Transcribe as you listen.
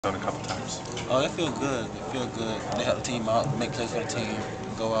Done a couple times. Oh, it feels good. It feels good. They help the team out, make plays for the team,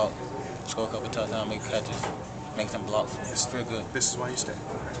 go out, score a couple touchdowns, make catches, make some blocks. It feels good. This is why you stay.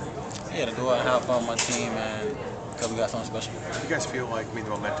 Yeah, to go out and have fun with my team, and because we got something special. You guys feel like, the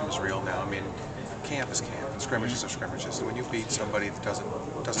momentum is real now. Camp is camp, and scrimmages are scrimmages. And when you beat somebody that doesn't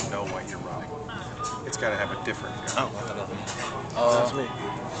know what you're running, it's got to have a different feeling. That's me.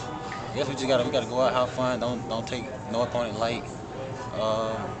 I guess we gotta go out, have fun. Don't take no opponent light.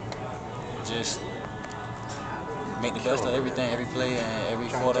 Just make the best of everything, every play, and every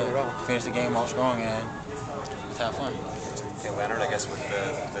quarter. Finish the game off strong and just have fun. Hey Leonard, I guess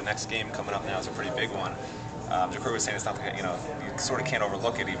with the next game coming up now, it's a pretty big one. Jacory was saying it's not like, you sort of can't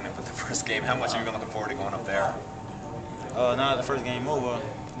overlook it even with the first game. How much have you been looking forward to going up there? Now that the first game over,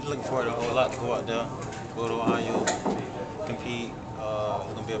 just looking forward to a whole lot to go out there, go to Ohio, compete.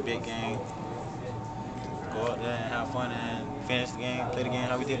 It's gonna be a big game. Go out there and have fun and finish the game, play the game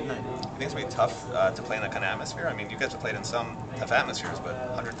how we did tonight. You think it's going to be tough to play in that kind of atmosphere? I mean, you guys have played in some tough atmospheres, but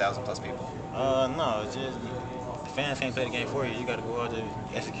 100,000 plus people. No, it's just the fans can't play the game for you. You got to go out there,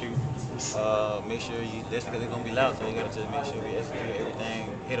 execute, make sure you. That's because it's going to be loud, so you got to just make sure we execute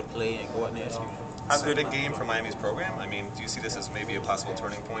everything, hit a play, and go out there and execute. It's a big game for Miami's program. I mean, do you see this as maybe a possible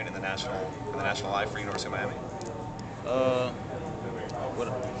turning point in the national life for University of Miami? I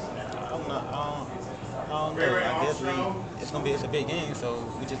don't know. I guess it's a big game, so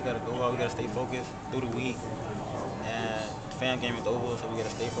we just gotta go out. We gotta stay focused through the week, and the fan game is over, so we gotta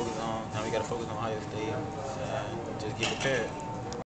stay focused on. Now we gotta focus on Ohio State and just get prepared.